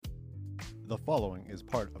The following is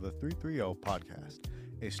part of the 330 podcast.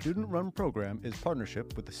 A student-run program is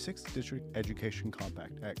partnership with the 6th District Education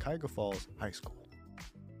Compact at Cuyahoga Falls High School.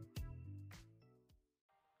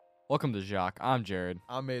 Welcome to JAAC. I'm Jared.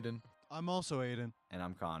 I'm Aiden. I'm also Aiden. And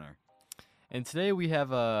I'm Connor. And today we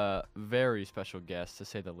have a very special guest, to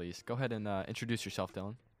say the least. Go ahead and introduce yourself,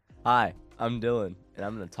 Dylan. Hi, I'm Dylan, and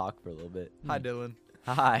I'm going to talk for a little bit. Hi, Dylan.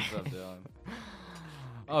 Hi. What's up, Dylan?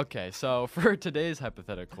 Okay, so for today's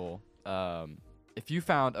hypothetical, if you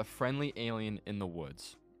found a friendly alien in the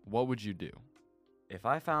woods, what would you do? If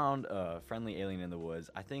I found a friendly alien in the woods,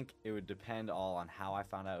 I think it would depend all on how I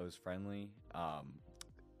found out it was friendly.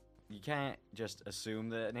 You can't just assume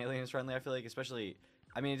that an alien is friendly, I feel like, especially,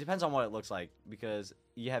 I mean, it depends on what it looks like, because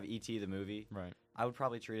you have E.T. the movie. Right. I would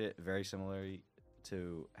probably treat it very similarly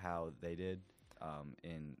to how they did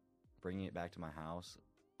in bringing it back to my house,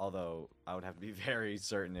 although I would have to be very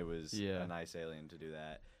certain it was a nice alien to do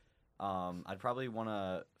that. I'd probably want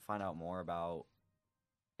to find out more about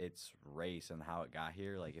its race and how it got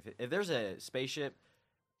here. Like, if there's a spaceship,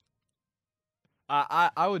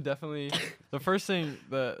 I would definitely the first thing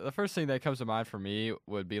that comes to mind for me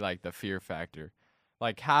would be like the fear factor.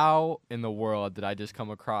 Like, how in the world did I just come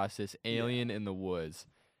across this alien in the woods?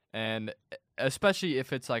 And especially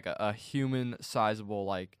if it's like a human sizable,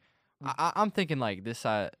 like I'm thinking like this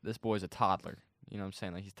boy's a toddler. You know what I'm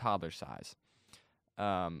saying? Like, he's toddler size.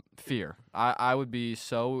 Fear. I would be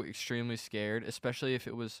so extremely scared, especially if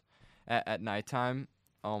it was at nighttime.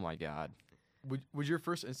 Oh my God. Would your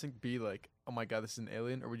first instinct be like, oh my God, this is an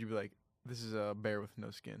alien? Or would you be like, this is a bear with no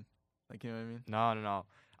skin? Like, you know what I mean? No.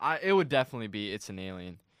 It would definitely be it's an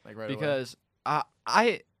alien. Like, right because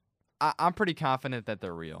away. I'm pretty confident that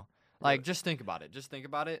they're real. Like, Really? just think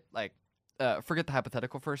about it. Like, forget the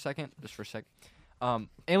hypothetical for a second. Just for a sec.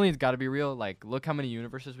 Aliens got to be real. Like, look how many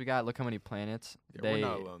universes we got. Look how many planets. Yeah, we're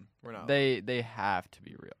not alone. We're not. They have to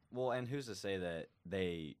be real. well, and who's to say that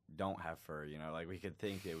they don't have fur? You know, like, we could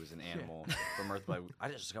think it was an animal from Earth, but I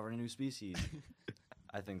just discovered a new species.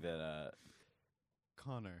 I think that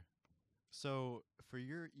Connor, so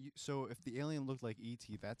if the alien looked like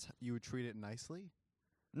E.T., you would treat it nicely?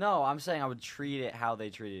 no, I'm saying I would treat it how they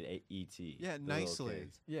treated E.T. Yeah, the little nicely.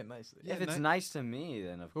 kids. Yeah, nicely. Yeah, If it's nice to me,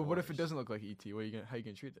 then of But course. what if it doesn't look like ET? How you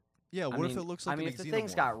gonna treat it? Yeah, I what if mean- it looks like I mean, an if the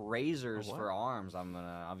thing's xenomorph? got razors what? for arms, I'm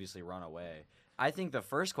gonna obviously run away. I think the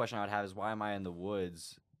first question I would have is, why am I in the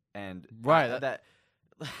woods? And Right, that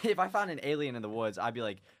if I found an alien in the woods, I'd be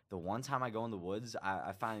like, the one time I go in the woods,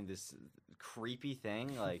 I find this creepy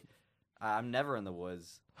thing. Like, I'm never in the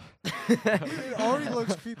woods. It already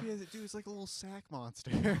looks creepy as it do. It's like a little sack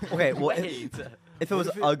monster. Okay, well, Wait. if it was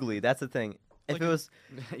What if it- ugly, that's the thing. If Like it was,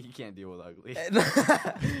 You can't deal with ugly.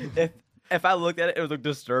 if I looked at it, it would look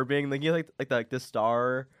disturbing. Like, you know, like the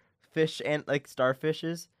starfish and like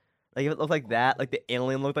starfishes. Like, if it looked like that, like the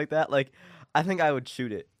alien looked like that, like I think I would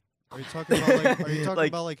shoot it. Are you talking about like? Are you talking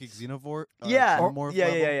Like- about like a xenomorph? Yeah, xenomorph yeah,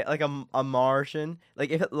 level? yeah, like a Martian.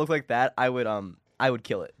 Like, if it looked like that, I would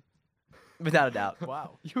kill it, without a doubt.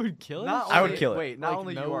 Wow. You would kill it? Not I would only- kill it. Wait, not Like,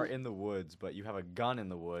 only no- you are in the woods, but you have a gun in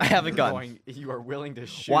the woods. I have a You're gun. You are willing to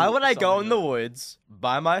shoot. Why would I go something in the that- woods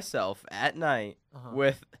by myself at night Uh-huh.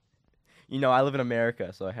 with, I live in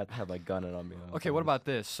America, so I have to have my gun on me. Okay, what about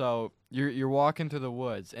this? So you're walking through the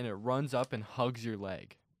woods and it runs up and hugs your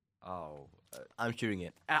leg. Oh. I'm shooting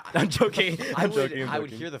it. I- I'm joking. I I'm would, joking. I'm I would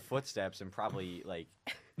joking. hear the footsteps and probably like.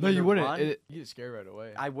 No, you either wouldn't. run- You get scared right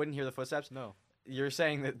away. I wouldn't hear the footsteps. No. You're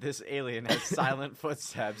saying that this alien has silent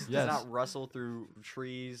footsteps, Yes. does not rustle through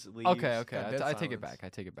trees, leaves. Okay. got dead I take it silence. back. I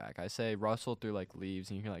take it back. I say rustle through like leaves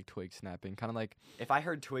and you hear like twigs snapping, kind of like. If I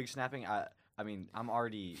heard twig snapping, I mean, I'm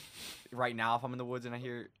already right now. If I'm in the woods and I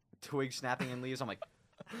hear twig snapping in leaves, I'm like,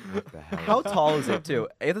 what the hell? How tall is it too?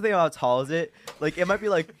 You have to think about how tall is it. Like, it might be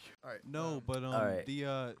like All right. No, but Alright.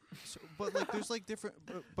 but like there's like different.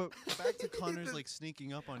 But back to Connor's like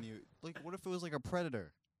sneaking up on you. Like, what if it was like a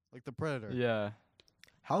predator, like the predator? Yeah.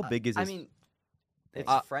 how big is this? I mean, it's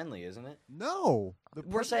Uh, friendly, isn't it? No.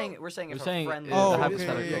 We're saying We're if saying a friendly. Oh, the okay,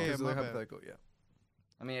 hypothetical. yeah, because my they're bad. hypothetical, yeah.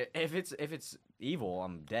 I mean, if it's evil,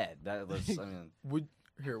 I'm dead. That was. I mean,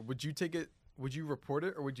 Would you take it? Would you report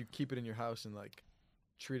it, or would you keep it in your house and like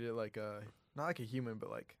treat it like a not like a human,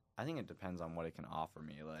 but like I think it depends on what it can offer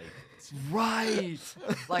me. Like, Right.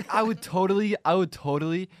 Like, I would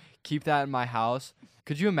totally keep that in my house.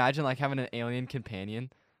 Could you imagine like having an alien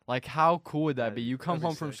companion? Like, how cool would that be? You come that'd be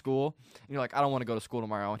home from sick. school and you're like, I don't want to go to school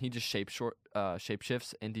tomorrow, and he just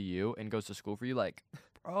shapeshifts into you and goes to school for you. Like,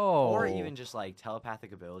 bro. or even just like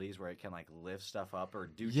telepathic abilities where it can like lift stuff up or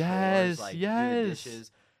do Yes, chores, like do yes. the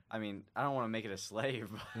dishes. I mean, I don't want to make it a slave.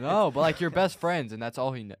 No, but like you're best friends, and that's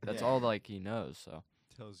all he. That's Yeah. all like he knows. So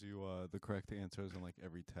Tells you the correct answers in like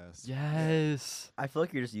every test. Yes. I feel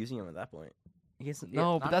like you're just using him at that point.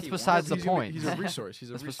 No, not but if that's he besides the He's point. He's a resource. He's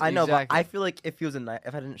a That's resource. I know, but Exactly. I feel like if he was if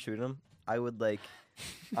I didn't shoot him, I would like,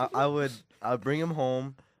 I would bring him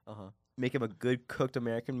home, make him a good cooked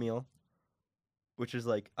American meal, which is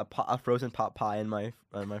like a frozen pot pie in my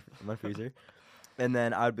freezer, and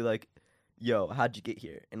then I would be like, "Yo, how'd you get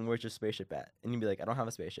here? And where's your spaceship at?" And he'd be like, "I don't have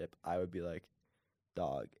a spaceship." I would be like,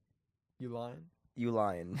 "Dog, You lying? you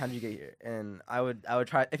lying? How did you get here?" And I would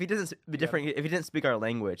try if he doesn't be different. If he didn't speak our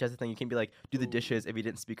language, that's the thing. You can't be like do the Ooh. dishes if he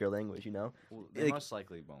didn't speak our language. You know? Well, they Like- most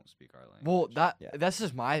likely won't speak our language. Well, Yeah. this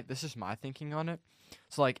is my thinking on it.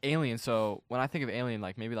 So like alien. So when I think of alien,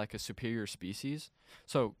 like maybe like a superior species.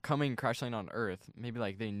 So coming crash landing on Earth, maybe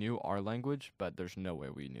like they knew our language, but there's no way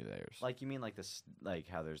we knew theirs. Like you mean like this, like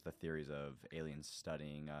how there's the theories of aliens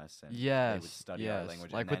studying us and they Yes, would study our yes,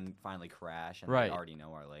 language like and with- then finally crash and Right. they already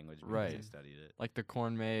know our language because Right. they studied it. Like the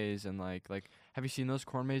corn maze and like have you seen those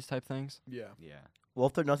corn maze type things? Yeah. Yeah. Well,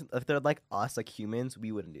 if they're like us, like humans,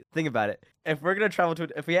 we wouldn't do it. Think about it. If we're gonna travel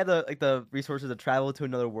if we had the resources to travel to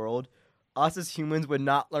another world, us as humans would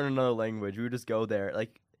not learn another language. We would just go there.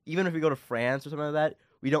 Like even if we go to France or something like that,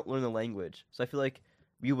 we don't learn the language. So I feel like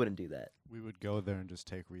we wouldn't do that. We would go there and just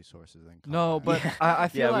take resources and come No, back. but Yeah. I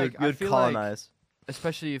feel Yeah, like we I would feel like colonize.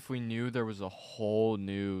 especially if we knew there was a whole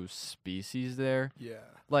new species there. Yeah.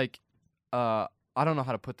 Like I don't know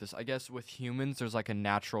how to put this. I guess with humans, there's like a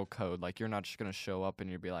natural code. Like you're not just gonna show up and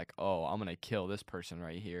you'll be like, "Oh, I'm gonna kill this person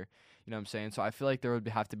right here." You know what I'm saying? So I feel like there would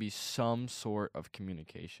have to be some sort of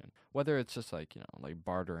communication, whether it's just like like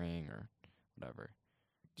bartering or whatever.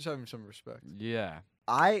 Just having some respect. Yeah.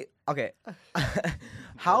 Okay.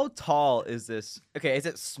 How tall is this? Okay, is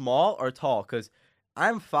it small or tall? Cause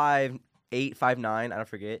I'm 5'8", 5'9", I don't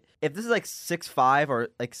forget. If this is like 6'5" or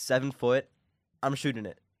like 7 foot, I'm shooting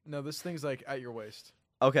it. No, this thing's like at your waist.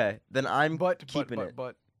 Okay, then I'm But keeping but, it.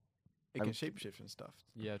 But it I'm can shapeshift and stuff.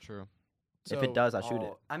 Yeah. True. If So, it does, I shoot it.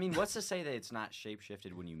 Oh, I mean, what's to say that it's not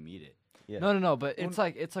shapeshifted when you meet it? Yeah. No. But Well,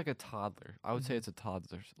 it's like a toddler. I would say Mhm. it's a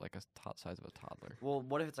toddler, like a size of a toddler. Well,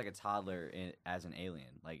 what if it's like a toddler as an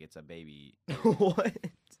alien? Like it's a baby. What?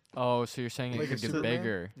 Oh, so you're saying Like it a could get Superman?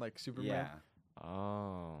 bigger? Like Superman. Yeah.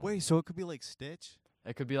 Oh. Wait, so it could be like Stitch?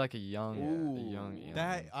 It could be like a young Ooh. alien.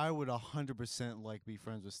 That I would 100% like be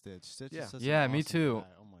friends with Stitch. Stitch Yeah. is such Yeah, an me awesome too. guy.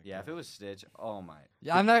 Oh my Yeah. god. If it was Stitch, oh my.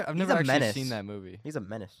 Yeah, I've never He's a actually menace. seen that movie. He's a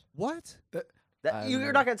menace. What? I You're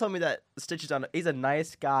never- not gonna tell me that Stitch is on. He's a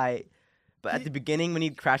nice guy, but at He- the beginning when he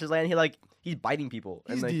crashes land, he's biting people.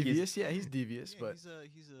 He's and like, devious. Yeah, he's devious. Yeah, But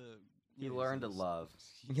He learned to love.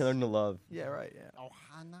 He learned to love. yeah, right. Yeah. Oh,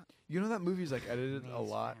 Hana. You know that movie's like edited a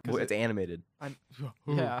lot. 'cause Well, it's it- animated. I'm,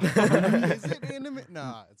 Yeah. Is it anime?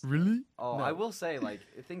 Nah. It's Really? Oh, No. I will say, like,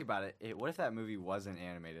 think about it. What if that movie wasn't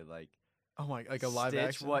animated? Like, Oh my, like a live Stitch,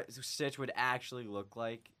 action. what Stitch would actually look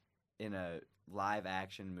like in a live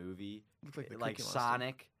action movie, Looked like the like Cookie Monster.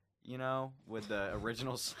 Sonic, you know, with the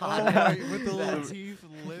original Oh, Sonic. my, with the That- little teeth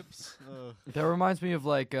and lips. That reminds me of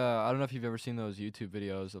like I don't know if you've ever seen those YouTube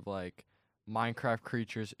videos of like Minecraft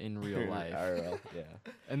creatures in real life, IRL, yeah.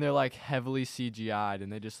 and they're like heavily CGI'd,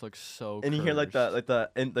 and they just look so. And you hear like cursed.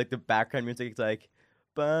 the background music. It's like,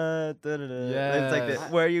 but it's like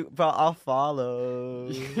Yes. where you, but I'll follow.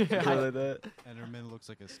 Yeah. Something like that. Enderman looks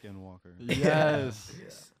like a skinwalker.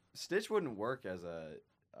 Yes. Stitch wouldn't work as a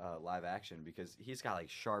live action because he's got like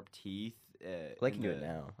sharp teeth. They in can do it the-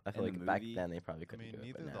 now. I in feel the like back movie- then they probably I couldn't mean, do it.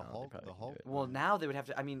 neither But the now they Hulk. probably The can do Hulk. it. Well, now they would have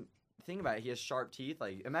to. I mean, think about it. He has sharp teeth.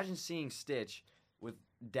 Like, imagine seeing Stitch with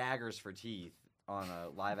daggers for teeth on a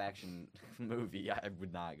live action movie. I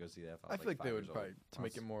would not go see that. If I, I was, feel like they 5 would years probably old. to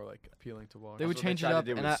make it more like appealing to watch. They would That's what change it tried to up,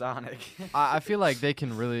 do and with Sonic. I feel like they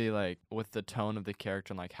can really like with the tone of the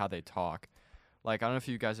character and like how they talk. Like I don't know if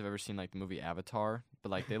you guys have ever seen like the movie Avatar, but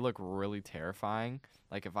like they look really terrifying.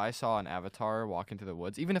 Like if I saw an avatar walking through the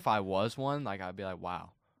woods, even if I was one, like I'd be like, wow,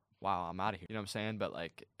 I'm out of here. You know what I'm saying? But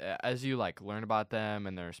like as you like learn about them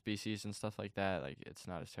and their species and stuff like that, like it's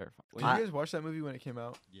not as terrifying. Did you guys watch that movie when it came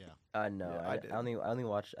out? Yeah. No, Yeah, I, I did. I only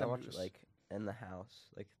watched That it movie was- like in the house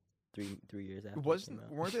like three years after. Wasn't it came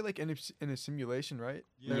out. weren't they like in a simulation, right?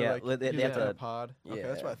 Yeah. They're, Yeah, like, li- they- he they was, have like, in to- a pod. Okay,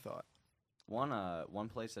 that's what I Yeah. thought. One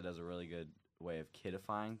place that does a really good way of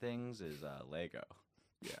kidifying things is Lego.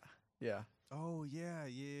 Yeah. Oh yeah.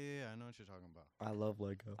 I know what you're talking about. I love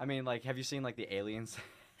Lego. I mean, like, have you seen like the aliens?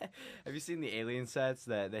 Have you seen the alien sets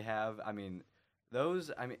that they have? I mean,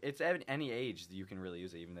 those. I mean, it's at any age that you can really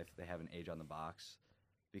use it, even if they have an age on the box,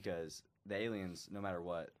 because the aliens, no matter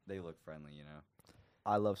what, they look friendly. You know.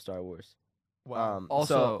 I love Star Wars. Wow.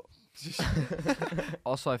 Also, so-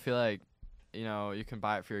 also I feel like you know, you can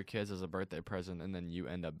buy it for your kids as a birthday present, and then you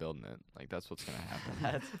end up building it. Like that's what's gonna happen.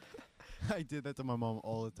 That's I did that to my mom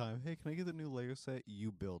all the time. Hey, can I get the new Lego set?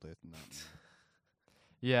 You build it. Not me.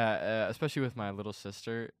 Yeah, especially with my little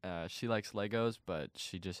sister. She likes Legos, but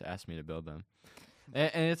she just asked me to build them.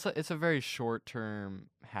 And it's a very short term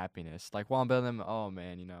happiness. Like while I'm building them, oh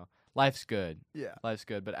man, you know, life's good. Yeah. Life's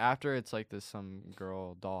good. But after it's like this some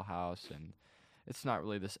girl dollhouse, and it's not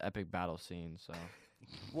really this epic battle scene. So.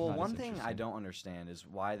 Well, Not as one thing I interesting. don't understand is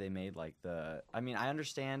why they made like I mean, I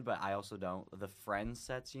understand, but I also don't. The Friends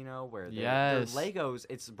sets, you know, where they're Yes. Legos.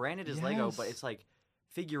 It's branded as Lego, but Yes. it's like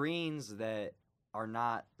figurines that are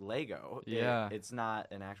not Lego. Yeah. It's not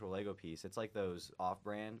an actual Lego piece. It's like those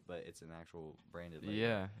off-brand, but it's an actual branded Lego.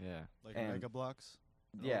 Yeah. Like And- Mega Blocks.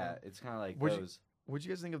 Yeah, it's kind of like Would you- those. What'd you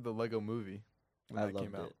guys think of the Lego movie when I that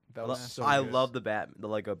came loved out? it. That was so I good. love the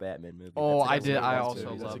Lego Batman movie. Oh, That's a I good did. one. I That's also good.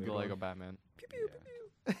 That's a love good the one. Lego Batman.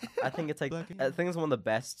 I think it's like Black and I think it's one of the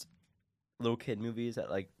best little kid movies that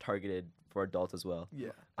like targeted for adults as well. Yeah.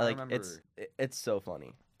 I I like remember- it's so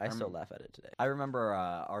funny. I still remem- laugh at it today. I remember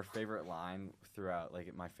our favorite line throughout,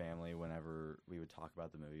 like, my family, whenever we would talk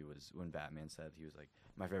about the movie, was when Batman said, he was like,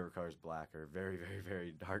 "My favorite color is black, or very, very,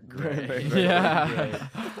 very dark gray." Very, very, Yeah.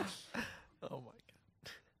 Oh my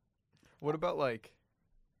god. What about like,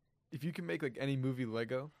 if you can make like any movie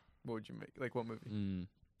Lego, what would you make? Like what movie? Mm.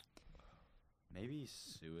 Maybe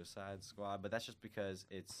Suicide Squad, but that's just because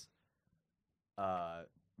it's,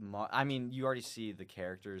 I mean, you already see the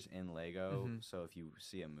characters in Lego, Mhm. so if you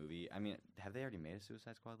see a movie, I mean, have they already made a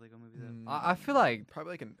Suicide Squad Lego movie though? I feel like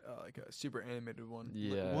probably like a super animated one.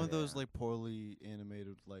 yeah. One of those Yeah. like poorly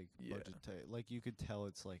animated like Yeah. budget like you could tell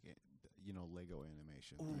it's like Lego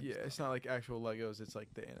animation. Yeah, type it's stuff. not like actual Legos. It's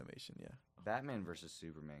like the animation. Yeah. Batman versus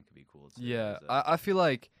Superman could be cool too. Yeah, 'cause, I feel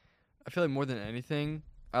like more than anything,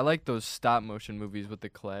 I like those stop motion movies with the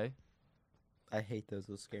clay. I hate those.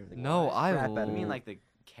 Those scare me. No, I crap out of I me. mean, like the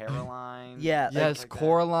Caroline. Yeah, like- Yes, that.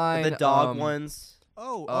 Coraline. the dog ones.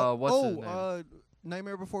 Oh, what's his name?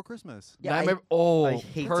 Nightmare Before Christmas. Yeah, I- Nightmare. I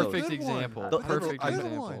hate those. Perfect Good one. example. The- Perfect I never-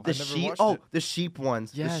 example. Good one. The I've never sheep. watched Oh, it. the sheep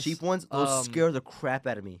ones. The Yes, sheep ones. Those scare the crap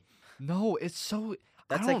out of me. No, it's so.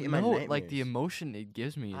 That's I like don't in my know. Like the nightmares. emotion it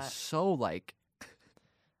gives me is I- so like.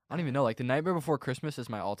 I don't even know. Like the Nightmare Before Christmas is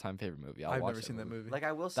my all-time favorite movie. I'll I've watch never seen that movie. Like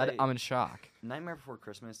I will say, That I'm in shock. Nightmare Before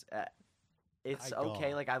Christmas. It's I okay.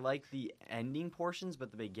 got- Like I like the ending portions, but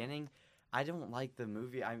the beginning, I don't like the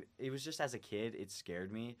movie. It was just as a kid, it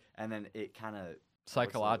scared me, and then it kind of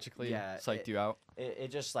Psychologically, yeah, psyched you out. it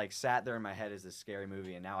just like sat there in my head as a scary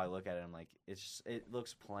movie, and now I look at it, I'm like, it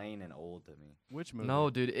looks plain and old to me. Which movie? No,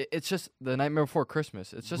 dude, it's just the Nightmare Before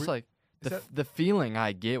Christmas. It's just Re- like Is the feeling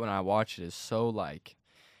I get when I watch it is so like,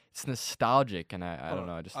 it's nostalgic, and I Hold don't on.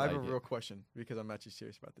 know. I just I have like a it. real question because I'm actually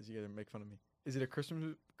serious about this. You guys are make fun of me. Is it a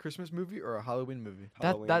Christmas movie or a Halloween movie?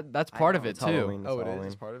 Halloween. That's I part of know, it It's too. Halloween. Oh, it's it is. Halloween.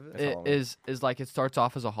 It's part of it. It's It Halloween. is like it starts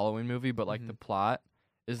off as a Halloween movie, but like the Mhm. plot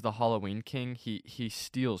is the Halloween King. He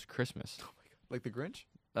steals Christmas. Like the Grinch.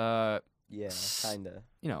 Yeah, kinda.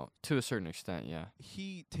 You know, to a certain extent, yeah.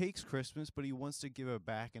 He takes Christmas, but he wants to give it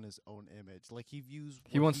back in his own image. Like he views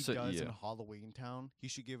what He wants to- does in yeah. Halloween Town. He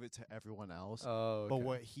should give it to everyone else. Oh. But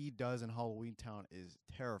what he does in Halloween Town is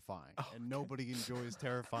terrifying, Oh, and nobody enjoys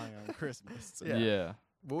terrifying on Christmas. So Yeah. Yeah.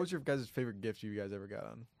 What was your guys' favorite gift you guys ever got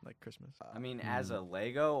on like Christmas? I mean, as a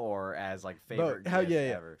Lego or as like favorite But how? gift Yeah.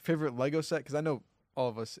 ever. Favorite Lego set? Because I know all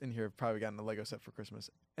of us in here have probably gotten a Lego set for Christmas,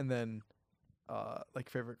 and then like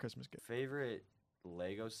favorite Christmas gift. Favorite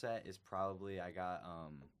Lego set is probably I got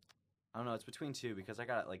I don't know, it's between two because I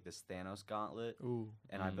got like this Thanos gauntlet Ooh.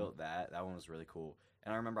 and I built that. That one was really cool.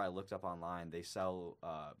 And I remember I looked up online, they sell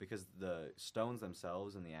because the stones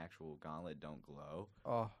themselves in the actual gauntlet don't glow.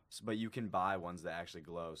 Oh. But you can buy ones that actually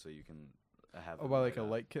glow so you can have Oh, them buy lit like a up.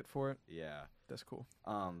 light kit for it. Yeah. That's cool.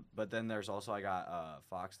 But then there's also I got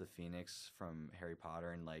Fox the Phoenix from Harry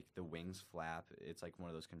Potter and like the wings flap. It's like one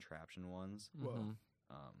of those contraption ones. Whoa. Mhm.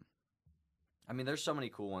 I mean, there's so many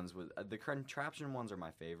cool ones. With the contraption ones are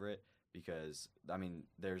my favorite because I mean,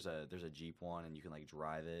 there's a Jeep one and you can like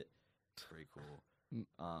drive it. It's pretty cool.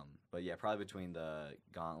 But yeah, probably between the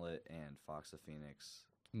Gauntlet and Fox the Phoenix.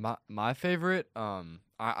 My favorite,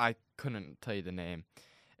 I couldn't tell you the name.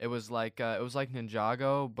 It was like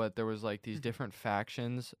Ninjago, but there was like these different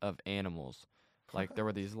factions of animals. Like there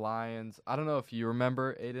were these lions. I don't know if you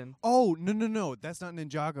remember, Aiden. Oh no! That's not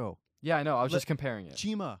Ninjago. Yeah, I know. I was Let- just comparing it.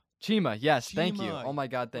 Chima. Chima, yes, thank you. Chima. Oh my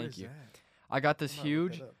God, What thank is you. that? I got this I'm gonna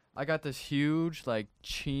look huge. that up. I got this huge like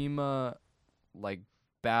Chima, like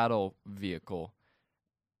battle vehicle.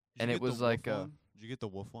 Did And you it get the was like wolf a- one? Did you get the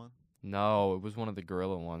wolf one? No, it was one of the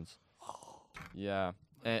gorilla ones. Yeah,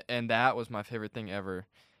 and that was my favorite thing ever.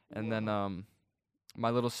 And then my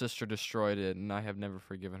little sister destroyed it, and I have never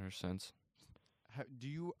forgiven her since. Do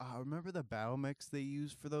you remember the battle mechs they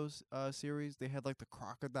used for those series? They had like the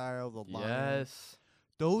crocodile, the lion. Yes.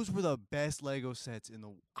 Those were the best Lego sets in the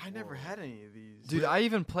world. I never had any of these. Dude, I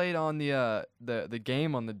even played on the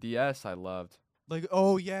game on the DS I loved. Like,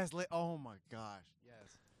 oh yes, oh my gosh,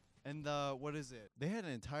 yes. And what is it? They had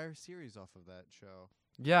an entire series off of that show.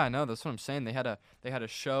 Yeah, I know. That's what I'm saying. They had a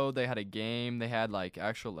show. They had a game. They had like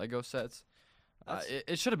actual Lego sets.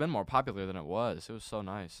 It should have been more popular than it was. It was so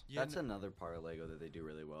nice. Yeah, That's another part of Lego that they do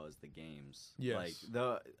really well is the games. Yes.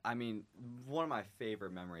 Like one of my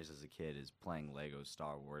favorite memories as a kid is playing Lego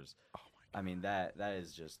Star Wars. Oh my God. I mean that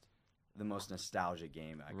is just the most nostalgic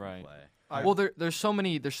game I can play. Well, there's so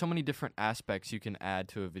many different aspects you can add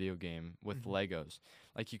to a video game with Legos.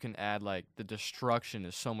 Like you can add like the destruction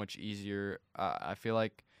is so much easier. I feel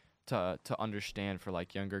like to understand for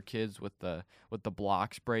like younger kids with the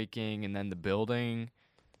blocks breaking and then the building.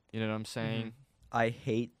 You know what I'm saying? I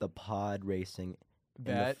hate the pod racing in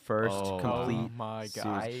the That- first Oh, complete. Oh my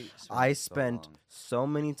god. series. I spent so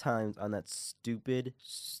many times on that stupid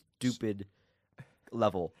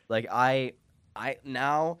level. Like I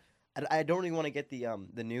now I don't even want to get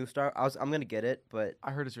the new Star. I'm gonna get it, but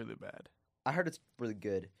I heard it's really bad. I heard it's really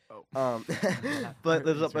good. Oh. But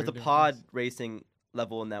there's It's a very pod different. racing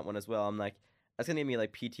level in that one as well. I'm like, that's gonna give me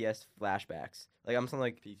like PTS flashbacks. Like I'm something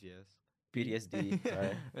like PTSD. Sorry,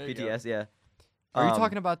 There you go. PTS. Yeah. Are you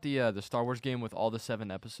talking about the Star Wars game with all the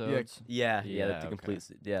 7 episodes? Yeah, Yeah, the okay. complete.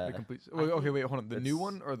 Yeah. The complete. Okay, wait, hold on. The new It's-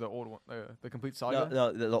 one or the old one? The complete No, saga.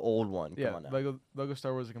 no, the old one. Yeah, Come on now. Lego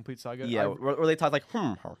Star Wars: The Complete Saga. Yeah, where they talk like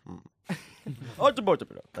like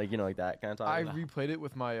like that kind of talk. I replayed it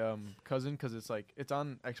with my cousin because it's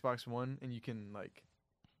on Xbox One and you can like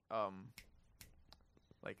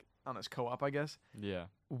on this co-op, I guess. Yeah.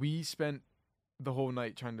 We spent the whole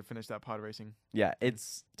night trying to finish that pod racing. Yeah,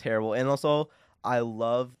 it's terrible. And also, I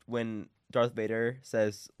loved when Darth Vader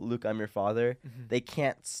says, "Luke, I'm your father." They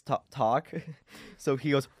can't talk, so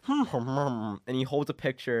he goes and he holds a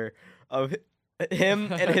picture of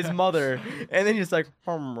him and his mother, and then he's like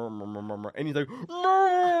and he's like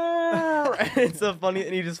and it's so funny,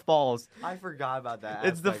 and he just falls. I forgot about that.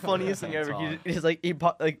 It's the aspect of funniest that thing ever. song. He's like he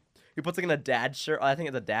puts like in a dad shirt. I think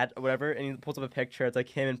it's a dad or whatever, and he pulls up a picture. It's like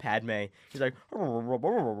him and Padme. He's like,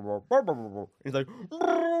 he's like,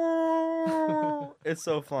 it's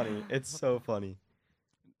so funny. It's so funny.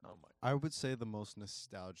 Oh my! I would say the most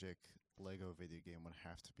nostalgic Lego video game would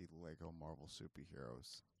have to be Lego Marvel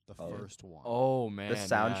Superheroes, the Oh. first one. Oh man. The yeah.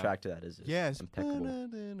 soundtrack to that is yes, impeccable.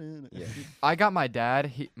 Yeah. I got my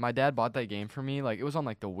dad. My dad bought that game for me. Like it was on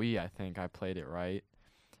like the Wii, I think. I played it right,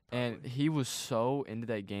 and Probably. he was so into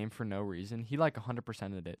that game for no reason. He like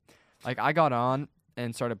 100%ed it. Like I got on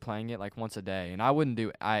and started playing it like once a day, and I wouldn't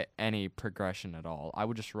do any progression at all. I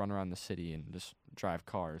would just run around the city and just drive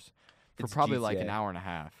cars for It's probably like GTA. an hour and a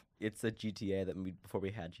half. It's the GTA before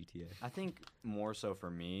we had GTA. I think more so for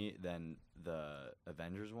me than the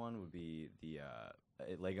Avengers one would be the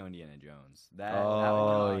Lego Indiana Jones.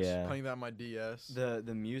 Oh, gosh. yeah. Playing that on my DS. The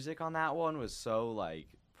music on that one was so like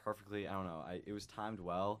perfectly. I don't know. It was timed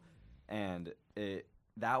well, and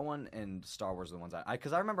that one and Star Wars are the ones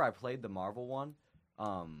because I remember I played the Marvel one,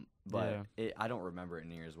 but I don't remember it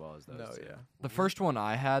near as well as those. No, two. yeah. The first one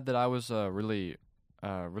I had that I was really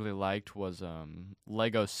liked was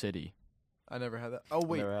Lego City. I never had that. Oh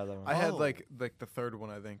wait, Never had that one. I had Oh. like the third one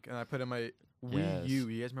I think, and I put in my Wii Yes. U.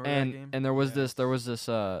 You guys remember that game? And there was Yes.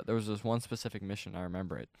 this one specific mission, I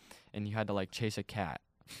remember it, and you had to like chase a cat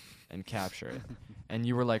and capture it, and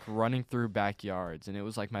you were like running through backyards, and it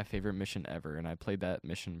was like my favorite mission ever, and I played that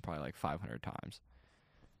mission probably like 500 times.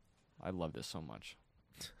 I loved it so much.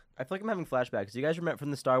 I feel like I'm having flashbacks. Do you guys remember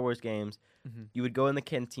from the Star Wars games? Mhm. You would go in the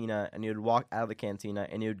cantina and you would walk out of the cantina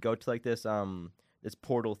and you would go to like this this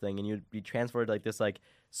portal thing and you'd be transferred to like this like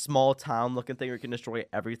small town looking thing where you can destroy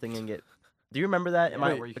everything and get. Do you remember that? Am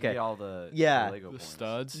I where you can okay? get all the Yeah. Lego The points.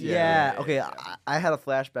 studs. Yeah. Yeah, Okay. yeah. I had a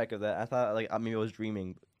flashback of that. I thought like maybe I was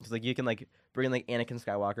dreaming because like you can like bring like Anakin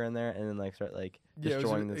Skywalker in there and then like start like Yeah, it was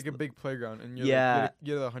destroying like this. a big playground, and you're the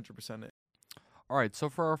 100% it. All right, so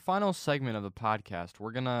for our final segment of the podcast,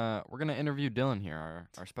 we're gonna interview Dylan here,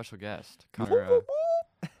 our special guest. Connor,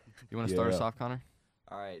 you want to start us Yeah. off, Connor?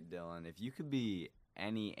 All right, Dylan. If you could be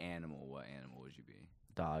any animal, what animal would you be?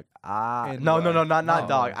 Dog. And No, why? not No.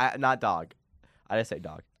 dog. Not dog. I just say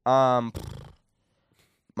dog.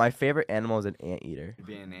 My favorite animal is an anteater. You'd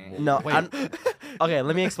be an ant. No, Wait. okay,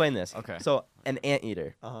 let me explain this. Okay. So an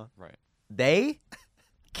anteater, Right. they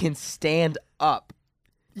can stand up,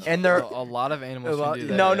 and they're A lot of animals A lot- can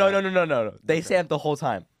do that. no. They stand up the whole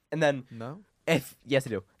time, and then No. yes they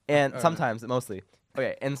do. and Alright. sometimes, mostly.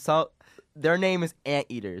 Okay, and so their name is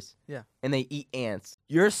Anteaters. Yeah. And they eat ants.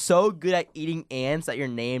 You're so good at eating ants that you're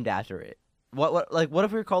named after it. What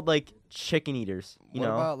if we were called like chicken eaters? You what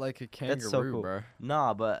know? about like a kangaroo, That's so cool. bro?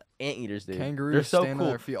 Nah, but anteaters, dude. Kangaroos They're so stand cool.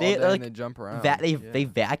 on their feet all They- day they're and like they jump around. They Yeah.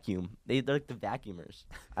 vacuum. They're like the vacuumers.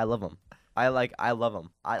 I love them. I love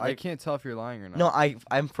them. I can't tell if you're lying or not. No,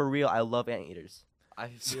 I'm for real. I love anteaters. I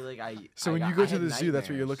feel like So I when got- you go I to had the zoo, that's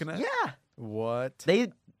what you're nightmares. looking at. Yeah. What?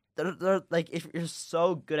 They're like, if you're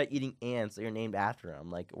so good at eating ants that you're named after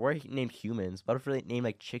them, like we're named humans, but if we're named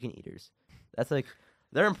like chicken eaters, that's like,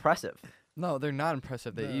 they're impressive. No, they're not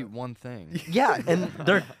impressive. They No. eat one thing. Yeah, and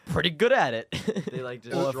they're pretty good at it. They like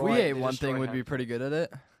Well, if we destroy- ate they one destroy thing, we'd half- be pretty good at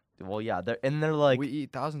it. Well, yeah, they're like, we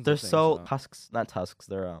eat thousands. they're of things, so though. tusks, not tusks.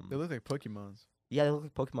 They're They look like Pokemons. yeah, they look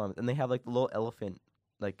like Pokemon, and they have like the little elephant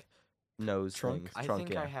like nose Trunk? things. I Trunk,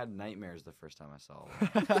 think yeah. I had nightmares the first time I saw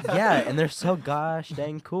one. Yeah, and they're so gosh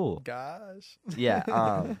dang cool. Gosh.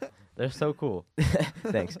 Yeah, they're so cool.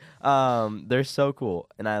 Thanks. They're so cool,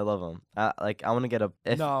 and I love them. Like I want to get a.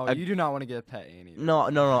 You do not want to get a pet ant eater. No.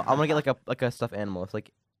 I want to get like a stuffed animal. It's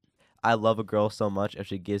like, I love a girl so much if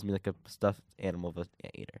she gives me like a stuffed animal of an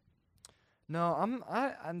anteater. No,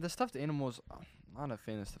 I'm the stuffed animals. I'm not a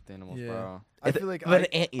fan of stuffed animals, Yeah. bro. I If it- feel like but an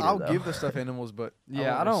anteater, I'll though. give the stuffed animals, but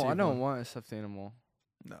Yeah, I won't don't receive one. want a stuffed animal.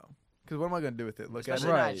 No, because what am I gonna do with it? Look at Especially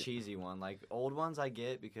it. Right. that cheesy one. Like old ones I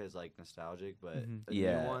get because like nostalgic, but Mhm. the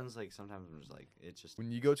Yeah. new ones like sometimes I'm just like it's just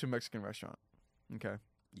When you go to a Mexican restaurant, okay.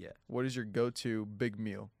 Yeah. What is your go-to big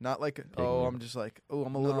meal? Not like meal. I'm just like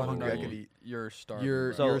I'm a little No, hungry. no, I could eat. You're starving. You're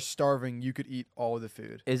bro. So- you're starving. You could eat all the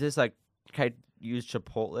food. Is this like, can I use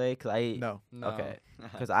Chipotle? Cause I No. no. okay.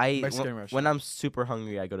 Because I Mexican when restaurant. I'm super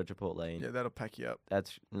hungry, I go to Chipotle. And Yeah, that'll pack you up.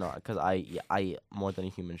 that's no, because I eat more than a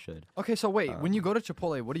human should. Okay, so wait, when you Um, go to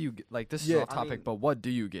Chipotle, what do you get? Like, this is Yeah, off I topic, mean- but what do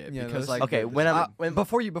you get? Yeah, no, Because this like, is Okay, good. when This I'm when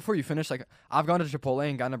before you finish, like, I've gone to Chipotle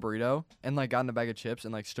and gotten a burrito and like gotten a bag of chips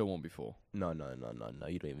and like still won't be full. no, you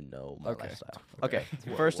don't even know my Okay. lifestyle. Okay,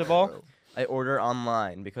 first of all, I order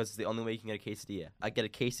online because it's the only way you can get a quesadilla. I get a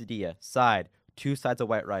quesadilla side, 2 sides of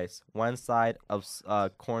white rice, 1 side of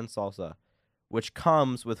corn salsa, which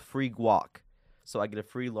comes with free guac. So I get a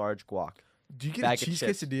free large guac. Do you get bag a of cheese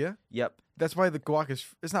chips. quesadilla? Yep. That's why the guac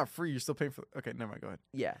is. It's not free. You're still paying for. Okay, never mind. Go ahead.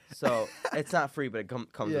 Yeah. So it's not free, but it comes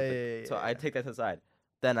Yeah, with it. yeah, yeah, So yeah, I yeah. take that to the side.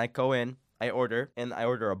 Then I go in, I order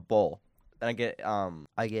a bowl. Then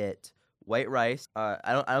I get white rice.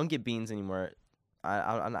 I don't get beans anymore.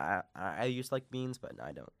 I used to like beans, but no,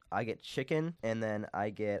 I don't. I get chicken, and then I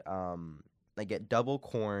get double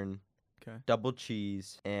corn, 'Kay. double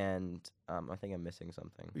cheese, and I think I'm missing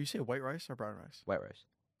something. You say white rice or brown rice? White rice.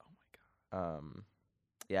 Oh my god.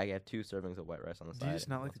 Yeah, I get 2 servings of white rice on the side. Do you just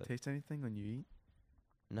not like That's to it. taste anything when you eat?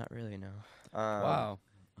 Not really, no. Wow.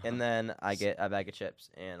 And then I get a bag of chips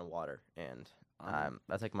and water, and I'm-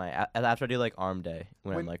 that's like my after I do like arm day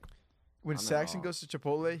when I'm When- like When I'm in Saxon awe. goes to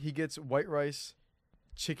Chipotle, he gets white rice,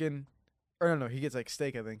 chicken, or no, he gets like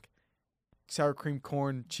steak, I think, sour cream,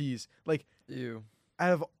 corn, cheese. Like Ew.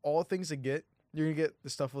 out of all things to get, you're gonna get the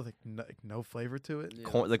stuff with like no flavor to it. Yeah,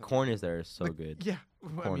 corn. The that's corn is there is so Like, good. Yeah,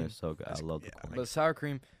 I Corn mean, is so good. I that's- love the yeah, corn. But sour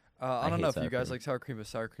cream, I I don't hate know if sour you guys cream. like sour cream, but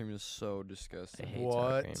sour cream is so disgusting. I hate what?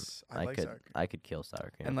 sour cream. I like could sour cream. I could kill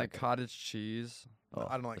sour cream. And if I like could. cottage cheese. No, Oh,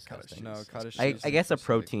 I don't like cottage disgusting. cheese. No, cottage I cheese. guess a is just, like-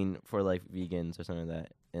 protein for like vegans or something like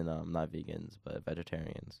that, and not vegans but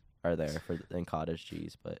vegetarians are there for and cottage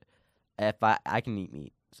cheese. But if I can eat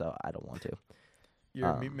meat, so I don't want to. You're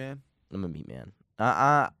a meat um, man. I'm a meat man.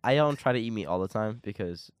 I don't try to eat meat all the time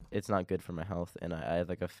because it's not good for my health, and I have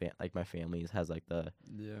like like my family has like the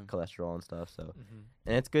Yeah. cholesterol and stuff. So Mm-hmm.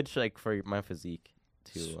 and it's good like for my physique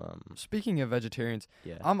to Speaking of vegetarians,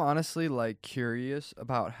 yeah. I'm honestly like curious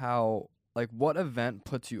about how like what event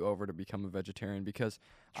puts you over to become a vegetarian because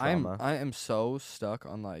Trauma. I am so stuck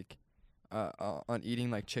on like on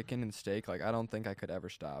eating like chicken and steak. Like I don't think I could ever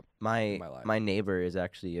stop. my my life. my neighbor is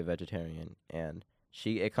actually a vegetarian, and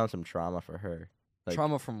it comes from trauma for her. Like,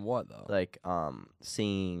 Trauma from what though? like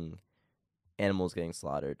seeing animals getting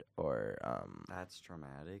slaughtered or That's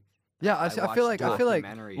traumatic. yeah, I feel like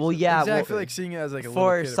documentaries well, of yeah, it. well, I feel like seeing it as like a little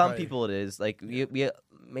for kid, it some probably- people it is like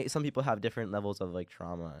some people have different levels of like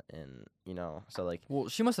trauma, and so like well,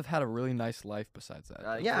 she must have had a really nice life besides that.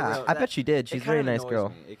 For yeah, real, I that- bet she did. it She's a kind very of nice annoys girl.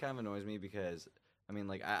 me. It kind of annoys me because I mean,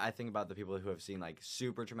 like I think about the people who have seen like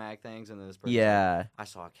super traumatic things, and then this person's like, Yeah, I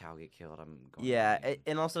saw a cow get killed. I'm going. yeah, vegan."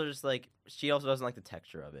 and also just like she also doesn't like the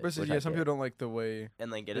texture of it. Versus, which yeah, I some get. people don't like the way. And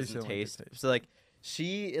like it They doesn't still don't like the taste. taste. So like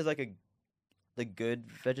she is like the good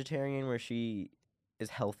vegetarian where she is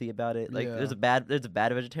healthy about it. Like Yeah. there's a bad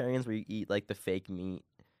vegetarians where you eat like the fake meat,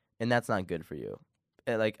 and that's not good for you.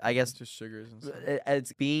 like I guess Just sugars and stuff.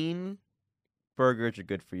 it's bean burgers are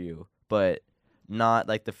good for you, but not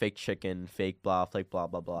like the fake chicken, fake blah, blah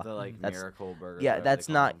blah. The like That's- miracle burger. Yeah, whatever that's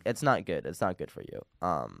they call not. them. It's not good. It's not good for you.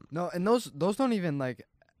 No, and those don't even like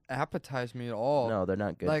appetize me at all. No, they're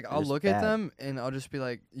not good. Like They're I'll just look bad. at them and I'll just be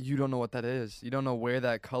like, you don't know what that is. You don't know where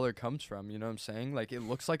that color comes from. You know what I'm saying? Like it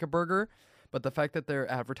looks like a burger, but the fact that they're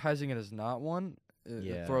advertising it as not one, it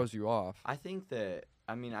Yeah. throws you off. I think that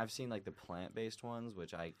I've seen like the plant-based ones,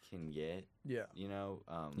 which I can get. Yeah. You know.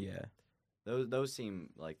 Yeah. Those seem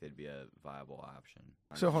like they'd be a viable option.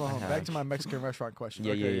 So hold on. Uh-huh. Back to my Mexican restaurant question.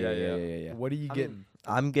 Yeah, yeah. What are you I getting? mean,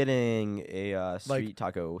 I'm getting a street Like-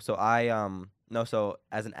 taco. So I no. So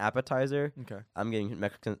as an appetizer, Okay. I'm getting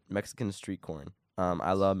Mexican street corn.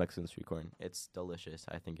 I love Mexican street corn. It's delicious.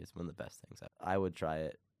 I think it's one of the best things. I would try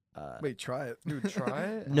it. Wait, try it. Dude, try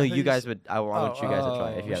it. No, I thought you you guys s- would. I want you guys to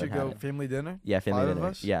try it if oh, you We haven't should had go it. family dinner. Yeah, family 5 of dinner.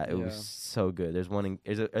 us? Yeah, it Yeah. was so good. There's one.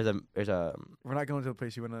 There's a. We're not going to the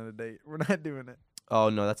place you went on a date. We're not doing it. Oh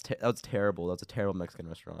no, that was terrible. That's a terrible Mexican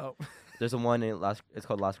restaurant. Oh. There's a one in It's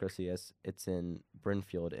called Las Garcias. It's in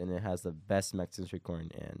Burnfield, and it has the best Mexican street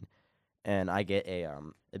corn. And I get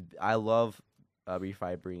I love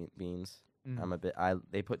refried beans. Mm.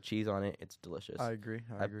 They put cheese on it. It's delicious. I agree.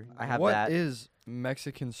 I agree. I have What that. is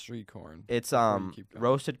Mexican street corn? It's before you keep going?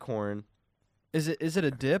 roasted corn. Is it a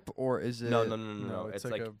dip or is it? No. No, It's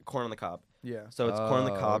it's like like corn on the cob. Yeah. So it's corn on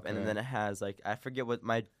the Oh, cob, and okay. then it has like I forget what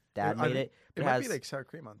my dad I made mean, it. It It might has be like sour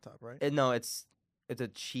cream on top, right? no, it's a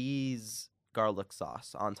cheese garlic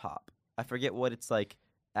sauce on top. I forget what it's like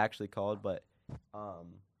actually called, but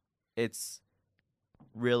it's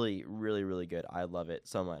really really really good. I love it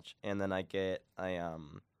so much. And then I get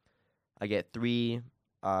 3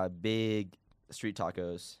 big street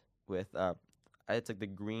tacos with it's like the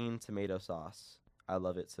green tomato sauce. I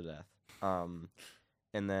love it to death.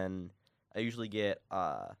 And then I usually get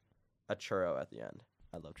a churro at the end.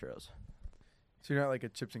 I love churros. So you're not like a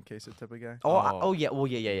chips and queso type of guy. Oh yeah, well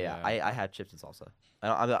yeah. Yeah. I had chips and salsa.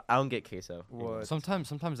 I don't get queso. anymore. What?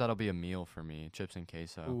 Sometimes that'll be a meal for me, chips and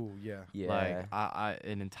queso. Ooh, yeah. Yeah. Like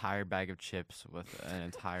an entire bag of chips with an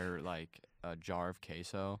entire like a jar of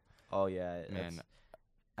queso. Oh yeah. Man.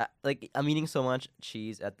 Like I'm eating so much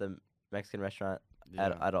cheese at the Mexican restaurant Yeah.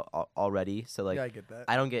 already. So like yeah, I get that.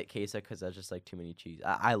 I don't get queso because that's just like too many cheese.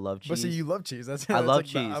 I love cheese. But see, you love cheese. That's I that's love like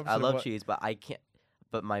the cheese. opposite I of love what- cheese, but I can't.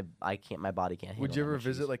 But my body can't handle. Would you that ever much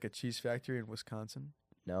visit cheese. like a cheese factory in Wisconsin?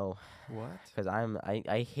 No, What? because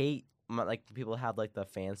I hate like people have like the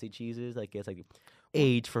fancy cheeses like it's like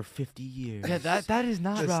aged for 50 years. Yeah, that is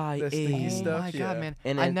not The dry sticky aged. Oh stuff, my yeah. god, man!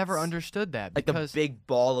 And I never it's understood that like the because big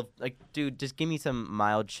ball of like, dude, just give me some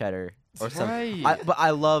mild cheddar or some. right. But I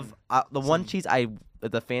love the one cheese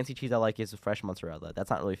the fancy cheese I like is fresh mozzarella. That's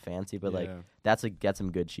not really fancy, but like Yeah. that's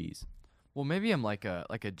some good cheese. Well, maybe I'm like a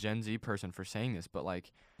Gen Z person for saying this, but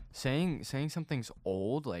like saying something's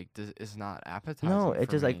old like is not appetizing. No, for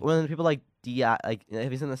it's just me. like when people like like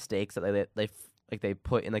have you seen the steaks that they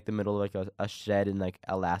put in like the middle of like a shed in like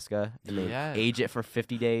Alaska and they Yeah. age it for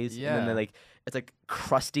 50 days and then Yeah. they like it's like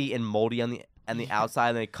crusty and moldy on the outside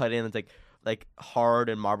and they cut it in, it's like hard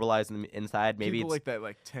and marbleized on the inside. Maybe People it's like that,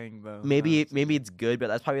 like tang though. maybe Nice. it's good, but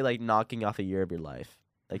that's probably like knocking off a year of your life.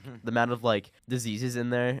 Like the amount of like diseases in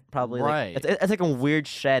there, probably. Right. Like, it's like a weird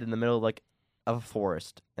shed in the middle of like of a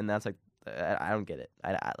forest, and that's like I don't get it.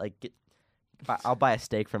 I like I'll buy a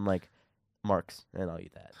steak from like Mark's and I'll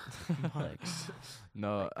eat that. Like,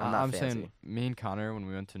 no, like, I'm not I'm saying fancy. me and Connor when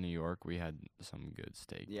we went to New York, we had some good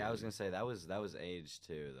steak. Yeah, I was dude. gonna say that was aged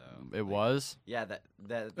too though. It Like, was. Yeah,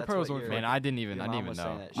 that's probably was what one you're, for, Man, I didn't even your I mom didn't was even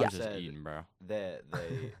saying know. that. I She was just said eating, bro. they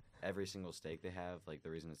every single steak they have, like the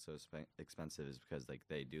reason it's so expensive is because like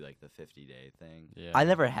they do like the 50-day thing. Yeah. I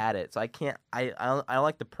never had it, so I can't. I don't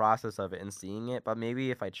like the process of it and seeing it, but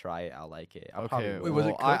maybe if I try it, I'll like it. I'll probably Okay, will. Wait, was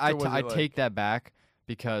it well, cooked or was I it, like- take that back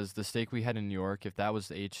because the steak we had in New York, if that was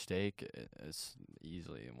the aged steak, it's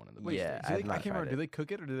easily one of the Wait, best. Yeah, do I've they, I not can't remember. tried Do it. they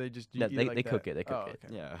cook it or do they just No, eat they it like cook that? it. They cook Oh, it.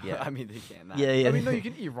 okay. Yeah, Yeah. I mean they can't. Yeah, yeah. I mean, no, you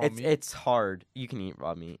can eat raw meat. It's hard. You can eat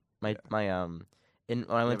raw meat. When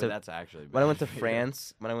I went to that's actually when I went to bad.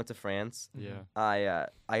 France, Yeah.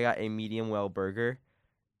 I got a medium well burger,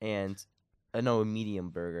 and no, a medium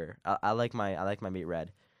burger. I like my meat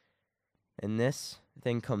red. And this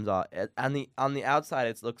thing comes out on the outside.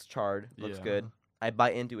 It looks charred, looks Yeah. good. I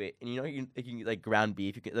bite into it, and you can get like ground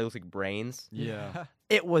beef. It looks like brains. Yeah.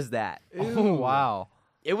 It was that. Oh Ew. wow.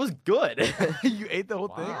 It was good. You ate the whole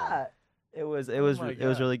thing? Wow. Yeah, it was my it was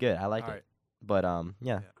God. really good. I liked All it. right. But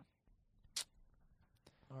yeah.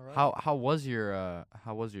 All right. How was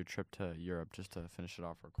your trip to Europe? Just to finish it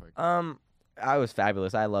off real quick. I was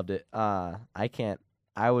fabulous. I loved it. I can't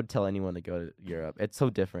I would tell anyone to go to Europe. It's so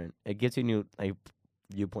different. It gives you a new like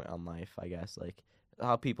viewpoint on life, I guess. Like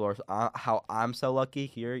how people are, how I'm so lucky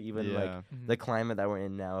here, even like the climate that we're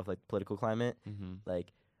in now of like political climate.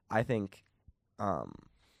 Like I think,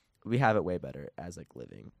 we have it way better as like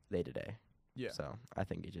living day to day. Yeah. So I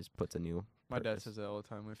think it just puts a new. My dad purpose. says that all the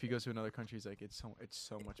time. If he goes to another country, he's like, it's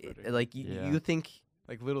so much better. Like you think.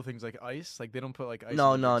 Like little things like ice, like they don't put like ice.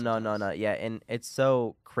 No. in the drink sometimes. Yeah, and it's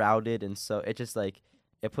so crowded, and so it just like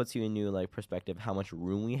it puts you in new like perspective how much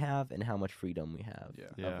room we have and how much freedom we have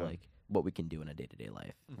of like what we can do in a day to day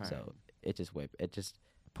life. Mhm. So it just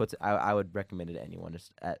puts. I would recommend it to anyone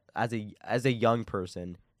just as a young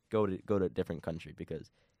person go to a different country,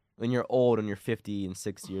 because when you're old and you're 50 and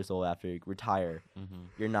 60 years old after you retire,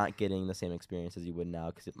 you're not getting the same experience as you would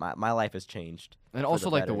now, because my life has changed. And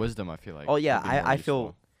also like the wisdom, I feel like. Oh yeah, would be more I feel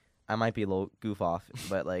useful. I might be a little goof off,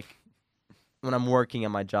 but like when I'm working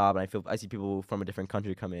at my job and I see people from a different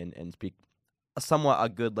country come in and speak somewhat a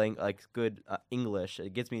good good English,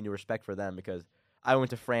 it gives me a new respect for them, because I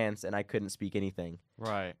went to France and I couldn't speak anything,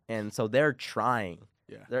 Right. and so they're trying.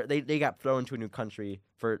 Yeah. They got thrown to a new country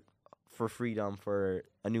for freedom, for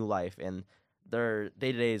a new life, and their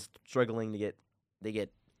day to day is struggling to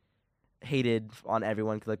get hated on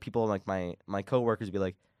everyone, because like people like my coworkers would be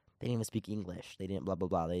like, they didn't even speak English, they didn't blah blah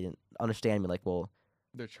blah, they didn't understand me. Like, well,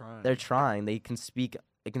 They're trying. they're trying. They can speak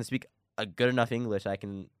a good enough English. I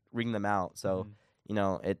can ring them out. So you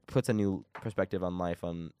know, it puts a new perspective on life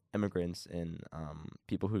on immigrants and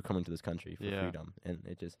people who come into this country for freedom. And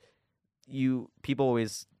it just people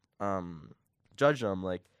always judge them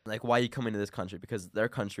like why you come into this country, because their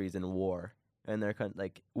country's in war, and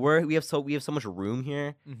like we have so much room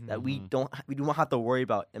here that we do not have to worry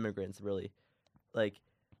about immigrants really. Like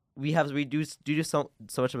we do so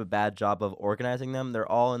much of a bad job of organizing them. They're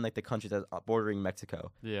all in like the countries that are bordering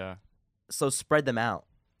Mexico. Yeah. So spread them out.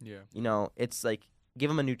 Yeah. You know, it's like give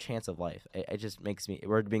them a new chance of life. It just makes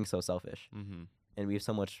we're being so selfish, and we have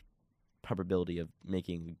so much probability of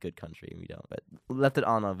making a good country, and we don't. But left it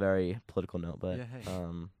on a very political note. But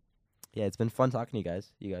yeah, it's been fun talking to you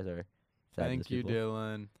guys. You guys are fabulous Thank you, people.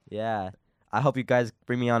 Dylan. Yeah, I hope you guys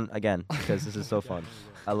bring me on again, because this is so fun.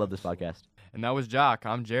 I love this podcast. And that was JAAC.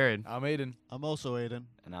 I'm Jared. I'm Aiden. I'm also Aiden.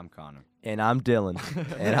 And I'm Connor. And I'm Dylan,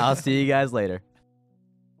 and I'll see you guys later.